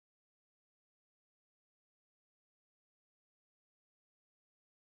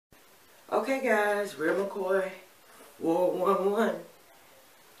Okay guys, RealMcCoy411.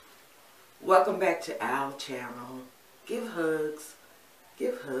 Welcome back to our channel. Give hugs.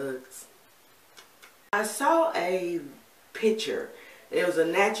 Give hugs. I saw a picture. It was a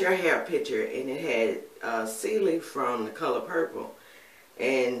natural hair picture and it had Celie from The Color Purple.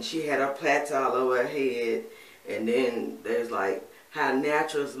 And she had her plaits all over her head. And then there's like how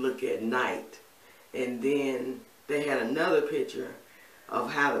naturals look at night. And then they had another picture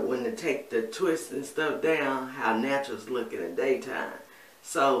of how when they take the twists and stuff down, how naturals look in the daytime.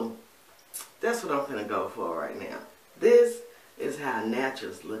 So that's what I'm gonna go for right now. This is how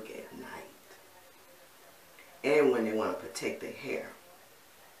naturals look at night, and when they want to protect their hair.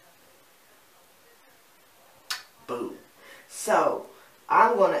 Boom. So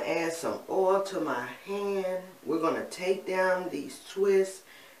I'm gonna add some oil to my hand. We're gonna take down these twists,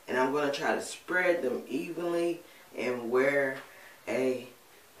 and I'm gonna try to spread them evenly and wear a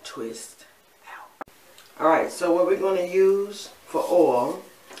twist out. Alright, so what we're going to use for oil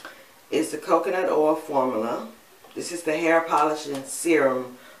is the coconut oil formula. This is the hair polishing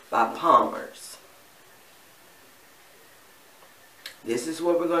serum by Palmer's. This is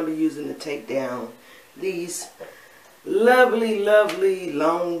what we're going to be using to take down these lovely, lovely,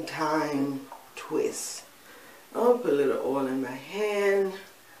 long time twists. I'll put a little oil in my hand,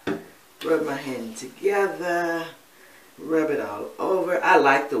 rub my hand together, rub it all over. I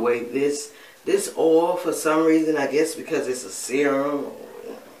like the way this oil, for some reason, I guess because it's a serum,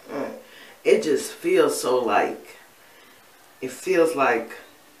 it just feels so like, it feels like,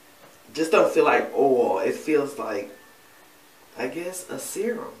 just don't feel like oil. It feels like, I guess, a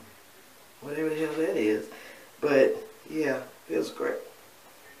serum, whatever the hell that is. But yeah, feels great.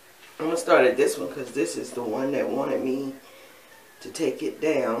 I'm gonna start at this one because this is the one that wanted me to take it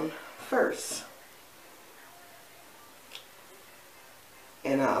down first.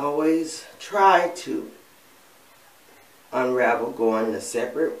 And I always try to unravel going the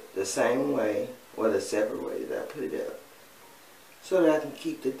same way, or the separate way that I put it up, so that I can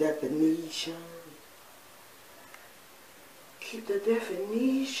keep the definition. Keep the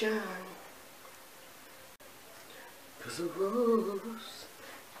definition. Cause a rose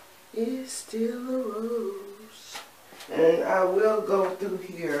is still a rose. And I will go through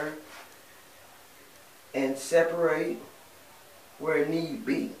here and separate where need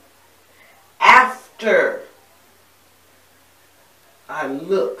be after I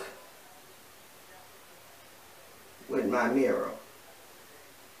look with my mirror.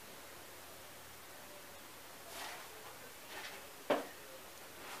 I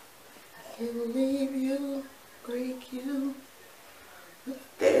can't leave you, break you. Look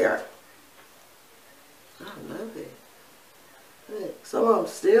there. I love it. Look, some of them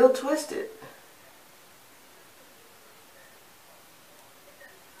still twisted.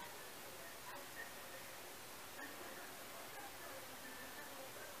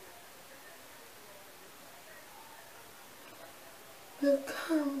 Will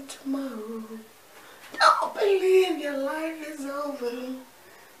come tomorrow. Don't believe your life is over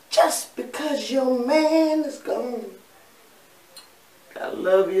just because your man is gone. Gotta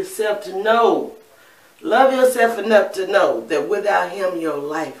love yourself to know. Love yourself enough to know that without him your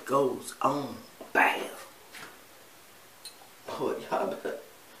life goes on. Bam. Boy, y'all better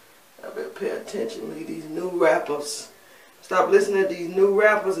pay attention to these new rappers. Stop listening to these new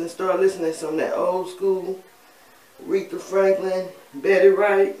rappers and start listening to some of that old school Aretha Franklin, Betty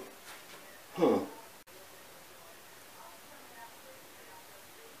Wright.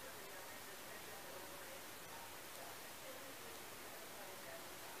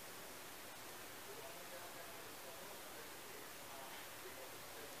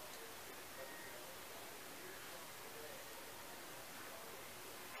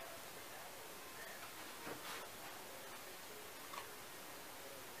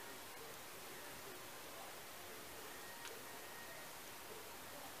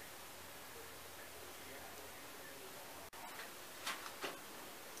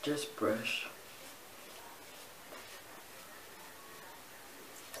 Just brush.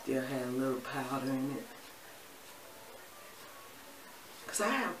 Still had a little powder in it. Because I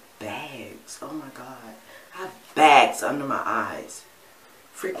have bags. Oh my God. I have bags under my eyes.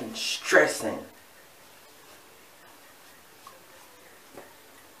 Freaking stressing.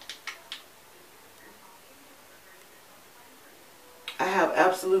 I have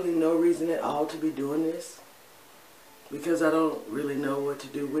absolutely no reason at all to be doing this, because I don't really know what to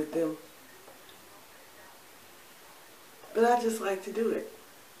do with them. But I just like to do it.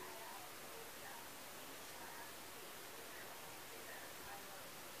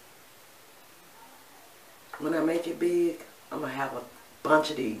 When I make it big, I'm going to have a bunch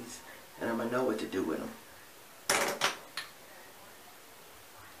of these. and I'm going to know what to do with them.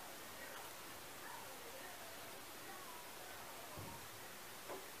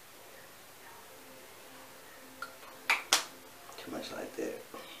 Too much like that.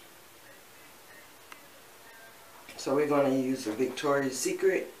 So we're going to use the Victoria's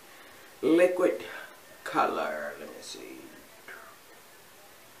Secret liquid color. Let me see.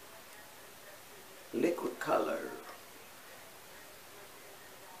 Liquid color.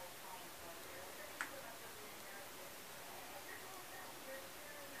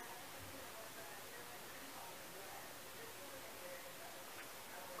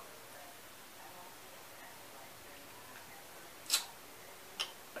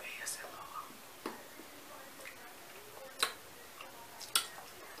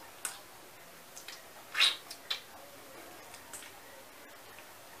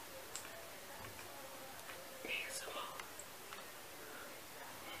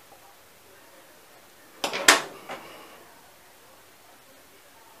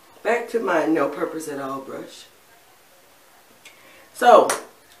 Back to my no purpose at all brush. So,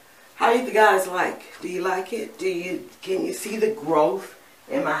 how do you guys like? Do you like it? Can you see the growth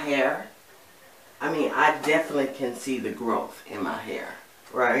in my hair? I mean, I definitely can see the growth in my hair,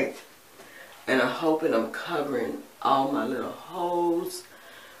 right? And I'm hoping I'm covering all my little holes.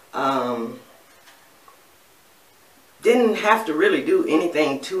 Didn't have to really do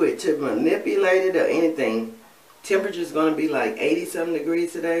anything to it to manipulate it or anything. Temperature's going to be like 80-something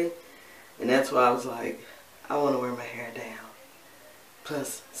degrees today. And that's why I was like, I want to wear my hair down.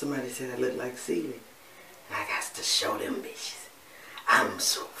 Plus, somebody said I look like Celie. And I got to show them bitches. I'm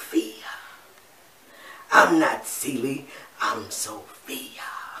Sophia. I'm not Celie. I'm Sophia.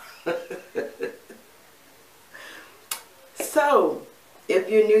 So, if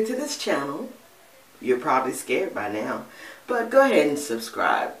you're new to this channel, you're probably scared by now. But go ahead and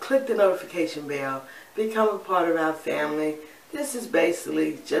subscribe. Click the notification bell. Become a part of our family. This is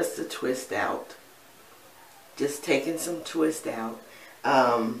basically just a twist out. Just taking some twist out.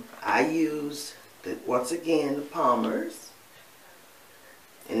 I use, once again, the Palmer's.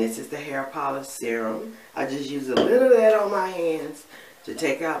 And this is the hair polish serum. I just use a little of that on my hands to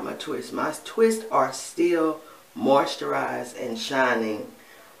take out my twists. My twists are still moisturized and shining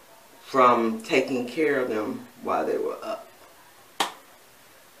from taking care of them while they were up.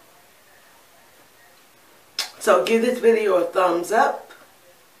 So give this video a thumbs up.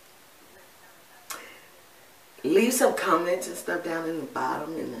 Leave some comments and stuff down in the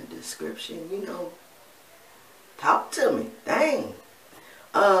bottom in the description. You know, talk to me. Dang.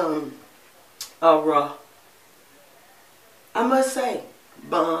 I must say,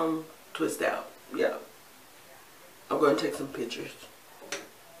 bomb twist out. Yeah. I'm going to take some pictures.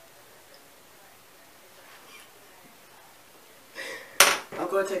 I'm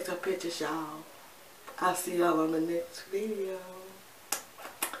going to take some pictures, y'all. I'll see y'all on the next video.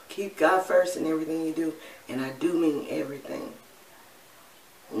 Keep God first in everything you do. And I do mean everything.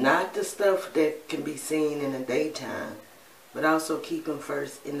 Not the stuff that can be seen in the daytime. But also keep Him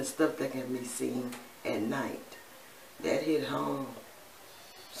first in the stuff that can be seen at night. That hit home.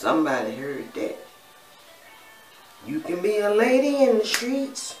 Somebody heard that. You can be a lady in the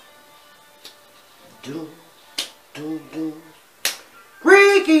streets. Doom, doom, doom.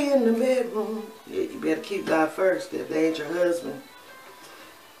 Freaky in the bedroom. Yeah, you better keep God first if they ain't your husband.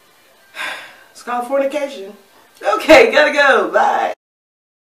 It's called fornication. Okay, gotta go. Bye.